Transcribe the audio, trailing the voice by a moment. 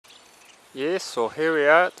Yes, well here we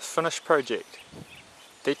are at the finished project,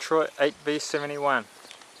 Detroit 8V71.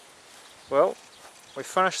 Well, we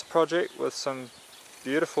finished the project with some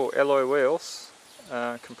beautiful alloy wheels,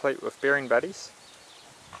 complete with bearing buddies.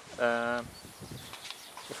 We've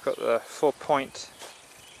got the 4-point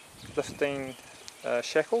lifting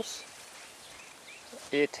shackles,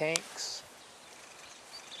 air tanks,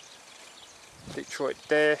 Detroit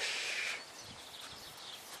dash.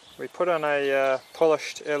 We put on a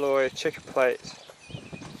polished alloy checker plate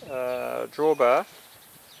drawbar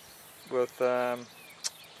with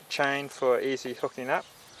chain for easy hooking up.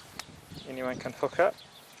 Anyone can hook up,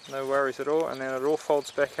 no worries at all, and then it all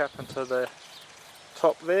folds back up into the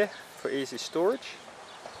top there for easy storage.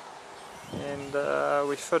 And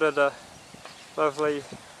we fitted a lovely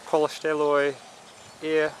polished alloy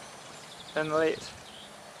air inlet,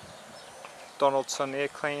 Donaldson air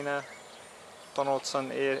cleaner,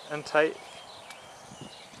 Donaldson air intake,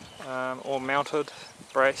 all mounted,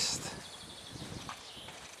 braced.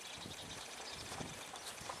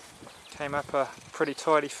 Came up a pretty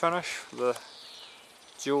tidy finish for the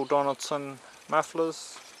dual Donaldson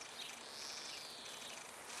mufflers.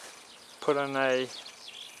 Put in a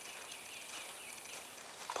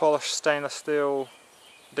polished stainless steel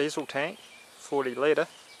diesel tank, 40 litre,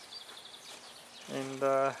 and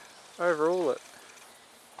overall it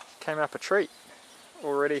came up a treat.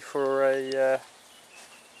 All ready for a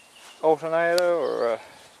alternator or a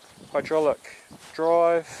hydraulic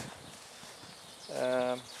drive,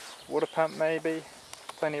 water pump maybe.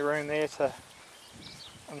 Plenty of room there to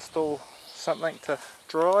install something to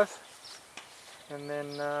drive, and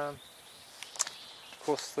then of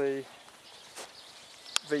course the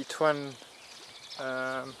V-twin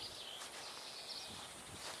air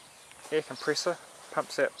compressor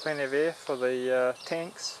pumps out plenty of air for the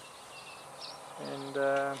tanks, and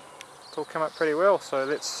it's all come up pretty well. So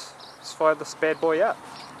let's fire this bad boy up.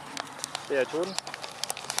 Yeah, Jordan.